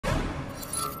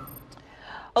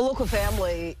A local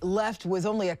family left with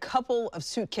only a couple of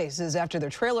suitcases after their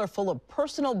trailer full of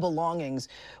personal belongings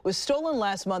was stolen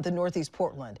last month in Northeast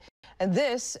Portland. And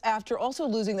this after also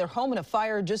losing their home in a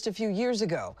fire just a few years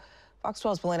ago. Fox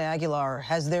 12's Belena Aguilar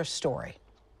has their story.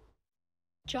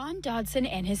 John Dodson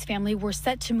and his family were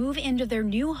set to move into their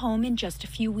new home in just a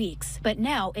few weeks, but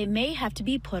now it may have to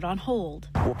be put on hold.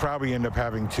 We'll probably end up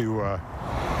having to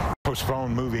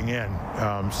postpone moving in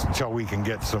until we can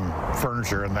get some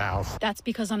furniture in the house. That's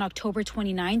because on October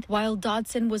 29th, while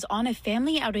Dodson was on a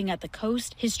family outing at the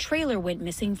coast, his trailer went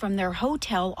missing from their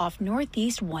hotel off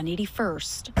Northeast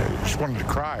 181st. I just wanted to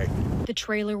cry. The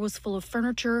trailer was full of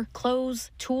furniture, clothes,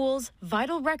 tools,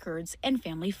 vital records, and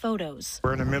family photos.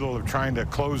 We're in the middle of trying to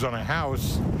close on a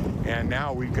house, and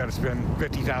now we've got to spend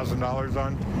 $50,000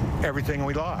 on everything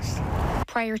we lost.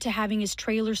 Prior to having his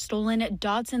trailer stolen,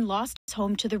 Dodson lost his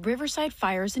home to the Riverside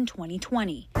fires in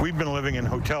 2020. We've been living in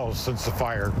hotels since the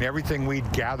fire. Everything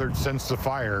we'd gathered since the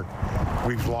fire,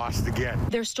 we've lost again.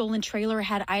 Their stolen trailer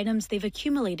had items they've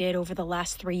accumulated over the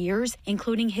last 3 years,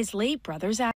 including his late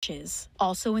brother's ashes.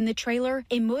 Also in the trailer,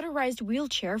 a motorized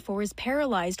wheelchair for his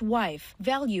paralyzed wife,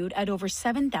 valued at over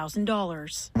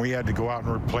 $7,000. We had to go out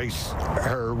and replace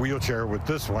her wheelchair with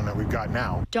this one that we've got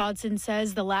now. Dodson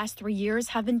says the last 3 years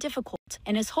have been difficult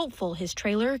and is hopeful his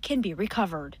trailer can be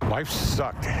recovered. Life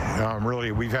sucked.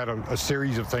 Really, we've had a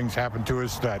series of things happen to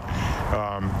us that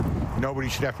nobody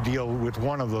should have to deal with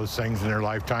one of those things in their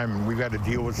lifetime, and we've had to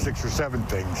deal with 6 or 7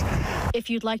 things. If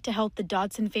you'd like to help the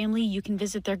Dodson family, you can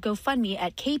visit their GoFundMe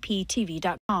at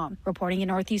kptv.com. Reporting in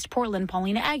Northeast Portland,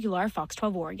 Belena Aguilar, Fox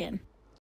 12 Oregon.